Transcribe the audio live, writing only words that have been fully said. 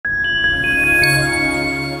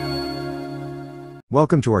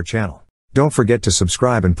Welcome to our channel. Don't forget to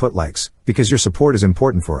subscribe and put likes, because your support is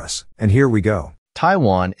important for us. And here we go.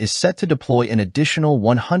 Taiwan is set to deploy an additional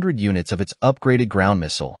 100 units of its upgraded ground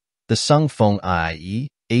missile, the Hsiung Feng IIE,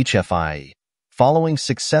 HFIE, following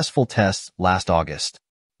successful tests last August.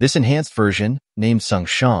 This enhanced version, named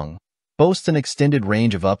Hsiung, boasts an extended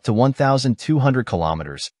range of up to 1,200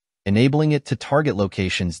 kilometers, enabling it to target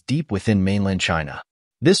locations deep within mainland China.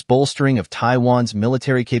 This bolstering of Taiwan's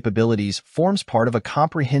military capabilities forms part of a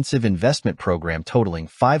comprehensive investment program totaling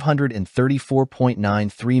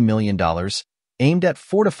 $534.93 million, aimed at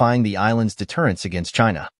fortifying the island's deterrence against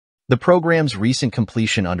China. The program's recent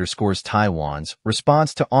completion underscores Taiwan's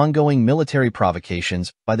response to ongoing military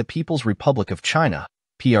provocations by the People's Republic of China,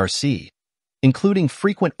 PRC, including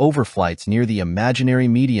frequent overflights near the imaginary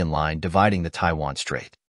median line dividing the Taiwan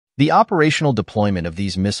Strait. The operational deployment of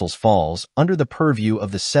these missiles falls under the purview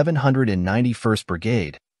of the 791st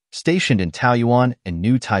Brigade, stationed in Taoyuan and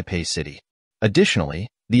New Taipei City. Additionally,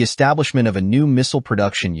 the establishment of a new missile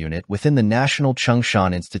production unit within the National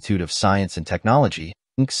Chung-Shan Institute of Science and Technology,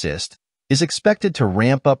 NCSIST, is expected to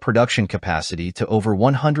ramp up production capacity to over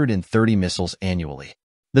 130 missiles annually.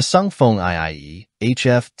 The Hsiung Feng IIE,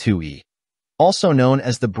 HF-2E, also known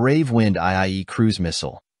as the Brave Wind IIE cruise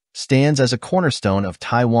missile, stands as a cornerstone of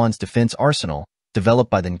Taiwan's defense arsenal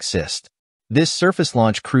developed by the NCSIST. This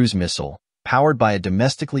surface-launched cruise missile, powered by a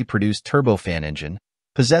domestically produced turbofan engine,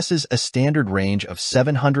 possesses a standard range of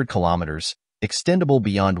 700 kilometers, extendable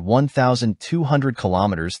beyond 1,200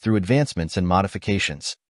 kilometers through advancements and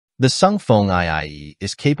modifications. The Hsiung Feng IIE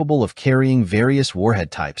is capable of carrying various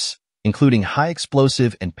warhead types, including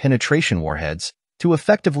high-explosive and penetration warheads, to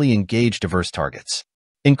effectively engage diverse targets.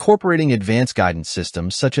 Incorporating advanced guidance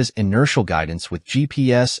systems such as inertial guidance with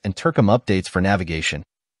GPS and TIRCM updates for navigation,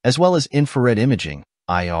 as well as infrared imaging,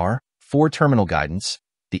 IR, for terminal guidance,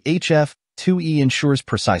 the HF-2E ensures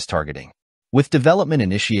precise targeting. With development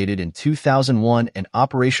initiated in 2001 and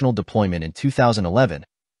operational deployment in 2011,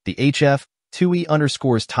 the HF-2E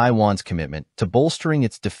underscores Taiwan's commitment to bolstering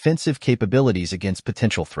its defensive capabilities against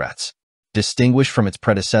potential threats. Distinguished from its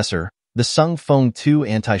predecessor, the Hsiung Feng II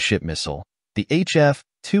anti-ship missile, the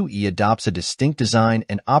HF-2E adopts a distinct design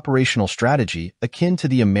and operational strategy akin to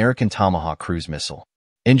the American Tomahawk cruise missile.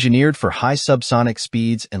 Engineered for high subsonic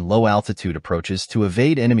speeds and low-altitude approaches to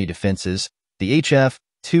evade enemy defenses, the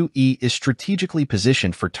HF-2E is strategically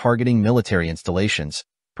positioned for targeting military installations,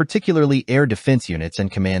 particularly air defense units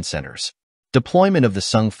and command centers. Deployment of the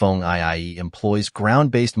Hsiung Feng IIE employs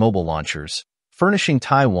ground-based mobile launchers, furnishing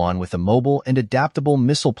Taiwan with a mobile and adaptable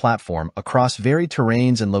missile platform across varied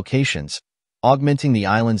terrains and locations, augmenting the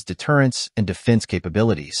island's deterrence and defense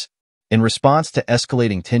capabilities. In response to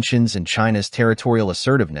escalating tensions and China's territorial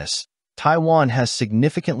assertiveness, Taiwan has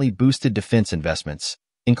significantly boosted defense investments,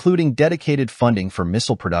 including dedicated funding for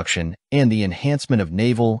missile production and the enhancement of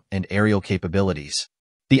naval and aerial capabilities.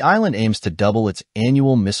 The island aims to double its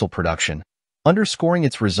annual missile production, underscoring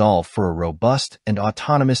its resolve for a robust and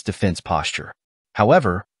autonomous defense posture.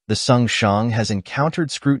 However, the Hsiung has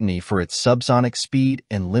encountered scrutiny for its subsonic speed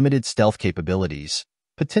and limited stealth capabilities,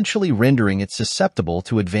 potentially rendering it susceptible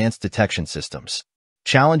to advanced detection systems.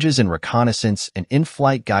 Challenges in reconnaissance and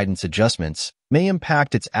in-flight guidance adjustments may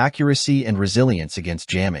impact its accuracy and resilience against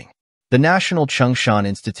jamming. The National Chung-Shan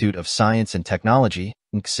Institute of Science and Technology,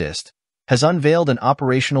 NCSIST, has unveiled an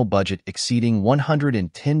operational budget exceeding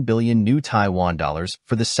 110 billion new Taiwan dollars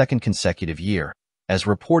for the second consecutive year, as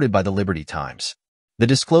reported by the Liberty Times. The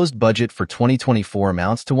disclosed budget for 2024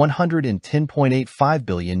 amounts to 110.85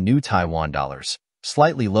 billion new Taiwan dollars,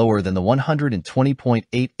 slightly lower than the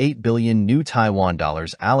 120.88 billion new Taiwan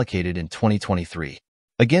dollars allocated in 2023.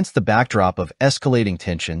 Against the backdrop of escalating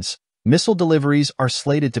tensions, missile deliveries are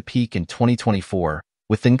slated to peak in 2024,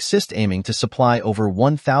 with NCSIST aiming to supply over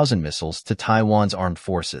 1,000 missiles to Taiwan's armed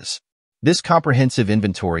forces. This comprehensive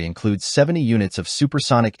inventory includes 70 units of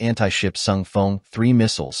supersonic anti-ship Hsiung Feng III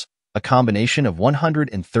missiles, a combination of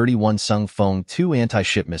 131 Hsiung Feng II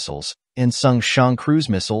anti-ship missiles and Hsiung cruise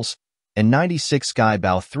missiles, and 96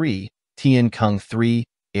 Sky-Bao III, Tian Kung III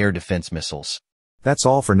air defense missiles. That's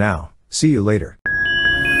all for now. See you later.